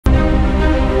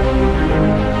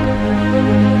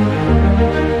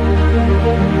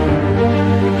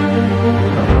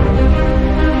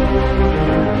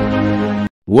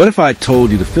What if I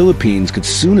told you the Philippines could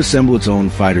soon assemble its own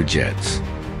fighter jets?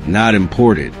 Not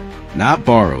imported, not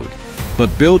borrowed, but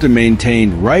built and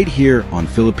maintained right here on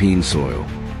Philippine soil.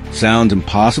 Sounds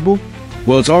impossible?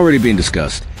 Well, it's already being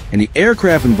discussed, and the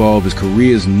aircraft involved is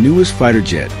Korea's newest fighter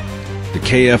jet, the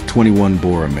KF-21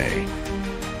 Boramae.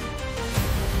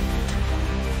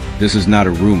 This is not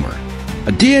a rumor.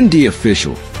 A DND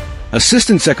official,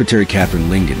 Assistant Secretary Catherine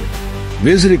Lingen,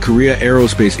 visited Korea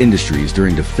Aerospace Industries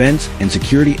during Defense and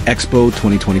Security Expo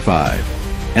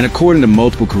 2025. And according to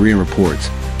multiple Korean reports,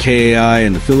 KAI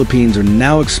and the Philippines are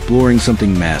now exploring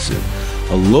something massive,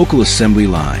 a local assembly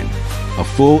line, a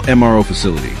full MRO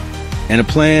facility, and a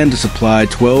plan to supply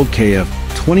 12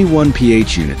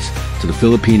 KF-21PH units to the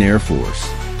Philippine Air Force.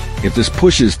 If this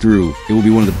pushes through, it will be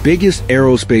one of the biggest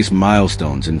aerospace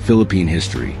milestones in Philippine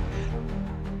history.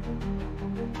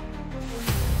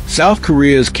 South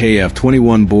Korea's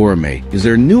KF-21 Boramae is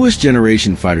their newest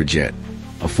generation fighter jet,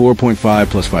 a 4.5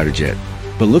 plus fighter jet,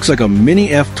 but looks like a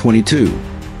mini F-22.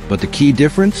 But the key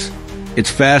difference? It's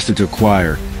faster to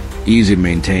acquire, easy to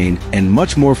maintain, and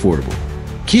much more affordable.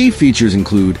 Key features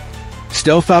include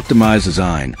stealth-optimized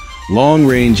design,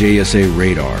 long-range ASA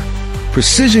radar,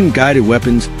 precision-guided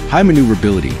weapons, high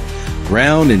maneuverability,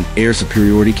 ground and air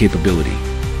superiority capability.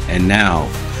 And now,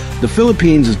 the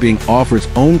Philippines is being offered its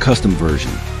own custom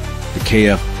version, the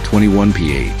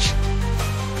KF-21PH.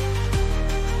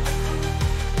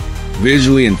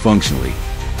 Visually and functionally,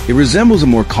 it resembles a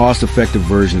more cost-effective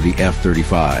version of the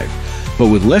F-35, but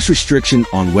with less restriction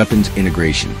on weapons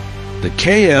integration. The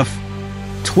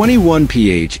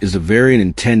KF-21PH is a variant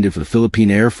intended for the Philippine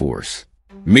Air Force,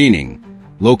 meaning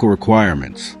local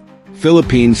requirements,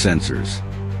 Philippine sensors,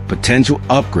 potential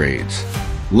upgrades,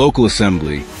 local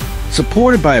assembly,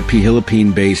 supported by a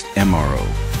Philippine-based MRO.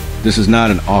 This is not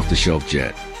an off-the-shelf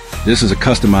jet. This is a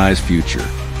customized future.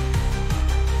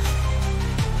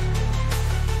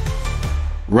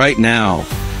 Right now,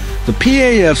 the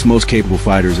PAF's most capable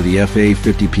fighters are the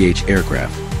FA-50PH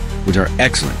aircraft, which are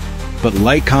excellent, but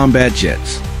light combat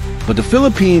jets. But the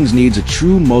Philippines needs a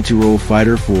true multirole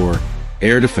fighter for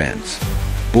air defense,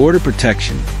 border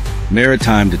protection,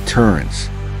 maritime deterrence,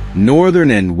 northern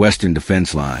and western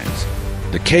defense lines.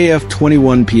 The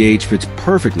KF-21PH fits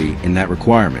perfectly in that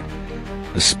requirement,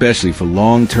 especially for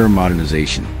long-term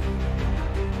modernization.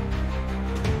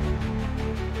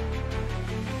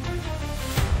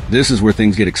 This is where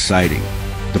things get exciting.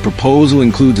 The proposal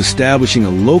includes establishing a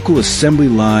local assembly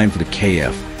line for the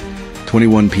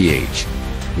KF-21PH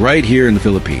right here in the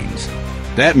Philippines.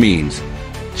 That means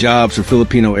jobs for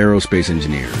Filipino aerospace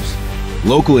engineers,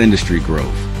 local industry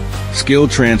growth, skill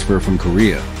transfer from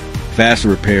Korea, faster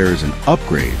repairs and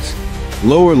upgrades,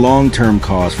 lower long-term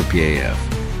costs for PAF.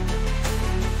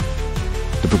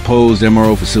 The proposed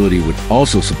MRO facility would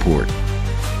also support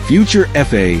future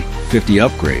FA-50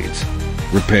 upgrades,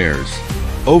 repairs,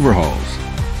 overhauls,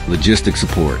 logistic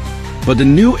support. But the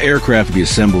new aircraft to be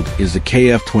assembled is the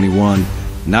KF-21,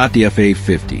 not the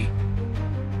FA-50.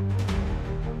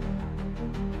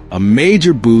 A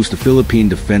major boost to Philippine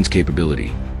defense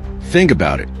capability. Think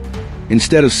about it.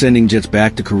 Instead of sending jets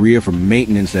back to Korea for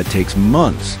maintenance that takes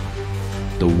months,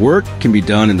 the work can be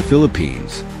done in the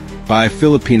Philippines by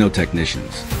Filipino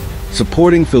technicians,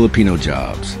 supporting Filipino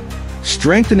jobs,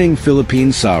 strengthening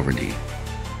Philippine sovereignty.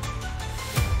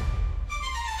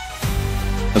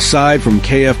 Aside from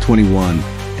KF-21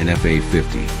 and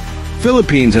FA-50,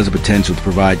 Philippines has the potential to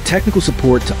provide technical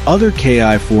support to other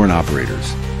KI foreign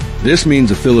operators. This means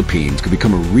the Philippines could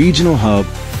become a regional hub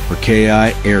for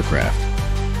KI aircraft.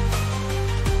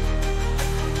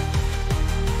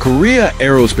 Korea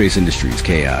Aerospace Industries,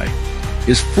 KI,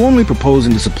 is formally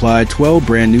proposing to supply 12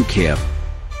 brand new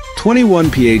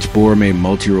KF-21PH Boramae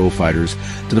multirole fighters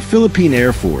to the Philippine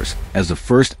Air Force as the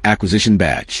first acquisition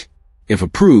batch. If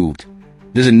approved,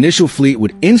 this initial fleet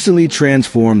would instantly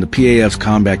transform the PAF's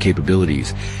combat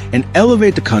capabilities and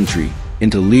elevate the country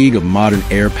into a league of modern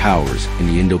air powers in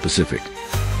the Indo-Pacific.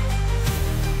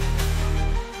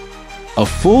 A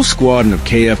full squadron of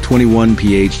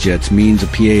KF-21PH jets means the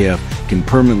PAF can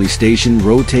permanently station,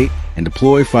 rotate, and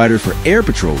deploy fighters for air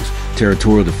patrols,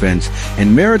 territorial defense,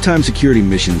 and maritime security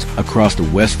missions across the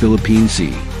West Philippine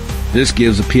Sea. This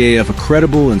gives the PAF a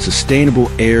credible and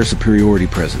sustainable air superiority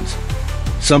presence,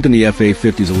 something the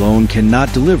FA-50s alone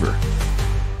cannot deliver.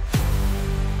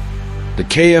 The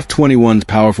KF-21's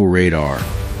powerful radar,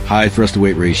 high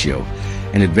thrust-to-weight ratio,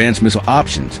 and advanced missile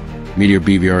options, Meteor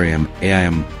BVRM,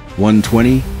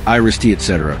 AIM-120, Iris-T,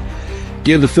 etc.,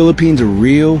 give the Philippines a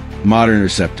real, modern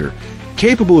interceptor,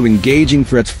 capable of engaging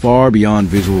threats far beyond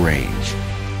visual range.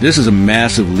 This is a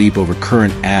massive leap over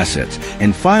current assets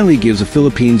and finally gives the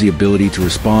Philippines the ability to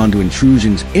respond to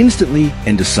intrusions instantly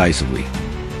and decisively.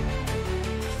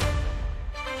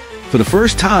 For the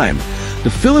first time, the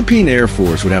Philippine Air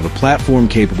Force would have a platform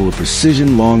capable of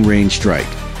precision long-range strike,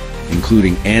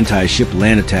 including anti-ship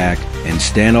land attack and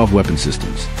standoff weapon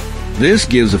systems. This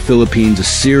gives the Philippines a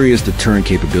serious deterrent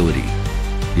capability,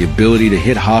 the ability to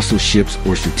hit hostile ships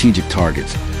or strategic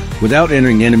targets without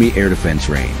entering enemy air defense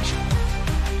range.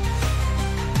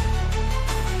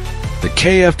 The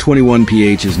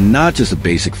KF-21PH is not just a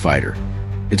basic fighter.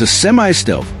 It's a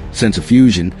semi-stealth, sensor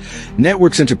fusion,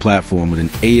 network-centered platform with an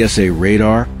ASA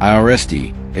radar,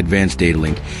 IRSD, advanced data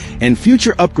link, and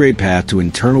future upgrade path to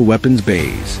internal weapons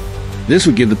bays. This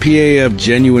would give the PAF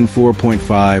genuine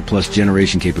 4.5 plus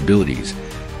generation capabilities,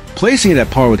 placing it at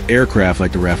par with aircraft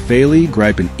like the Rafale,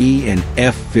 Gripen E, and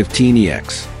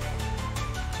F-15EX.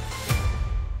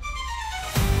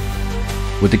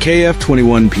 With the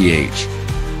KF-21PH,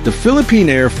 the Philippine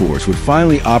Air Force would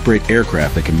finally operate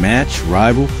aircraft that can match,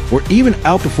 rival, or even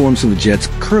outperform some of the jets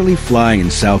currently flying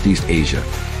in Southeast Asia,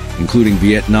 including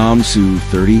Vietnam's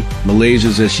Su-30,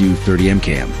 Malaysia's Su-30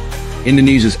 MCAM,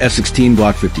 Indonesia's F-16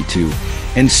 Block 52,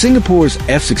 and Singapore's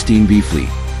F-16B fleet.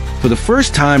 For the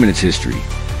first time in its history,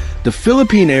 the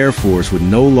Philippine Air Force would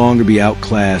no longer be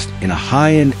outclassed in a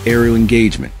high-end aerial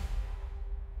engagement.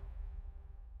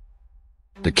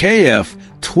 The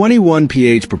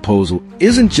KF-21PH proposal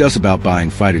isn't just about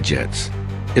buying fighter jets.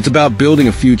 It's about building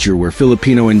a future where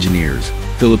Filipino engineers,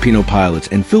 Filipino pilots,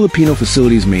 and Filipino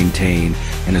facilities maintain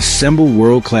and assemble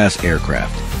world-class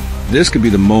aircraft. This could be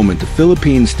the moment the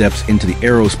Philippines steps into the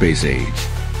aerospace age.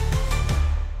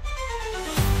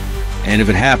 And if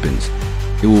it happens,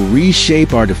 it will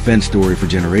reshape our defense story for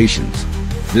generations.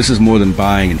 This is more than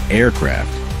buying an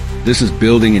aircraft. This is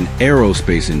building an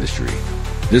aerospace industry.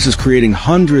 This is creating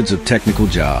hundreds of technical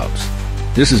jobs.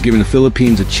 This is giving the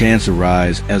Philippines a chance to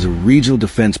rise as a regional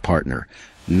defense partner,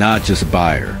 not just a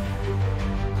buyer.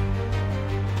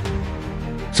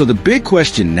 So the big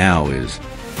question now is,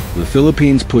 will the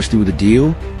Philippines push through the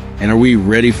deal? And are we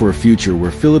ready for a future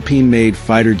where Philippine-made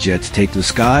fighter jets take the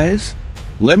skies?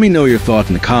 Let me know your thoughts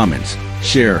in the comments.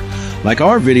 Share, like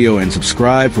our video, and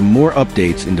subscribe for more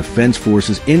updates in Defense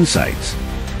Forces Insights.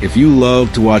 If you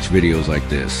love to watch videos like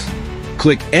this,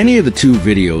 click any of the 2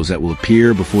 videos that will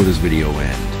appear before this video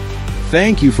ends.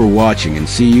 Thank you for watching and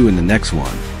see you in the next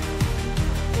one.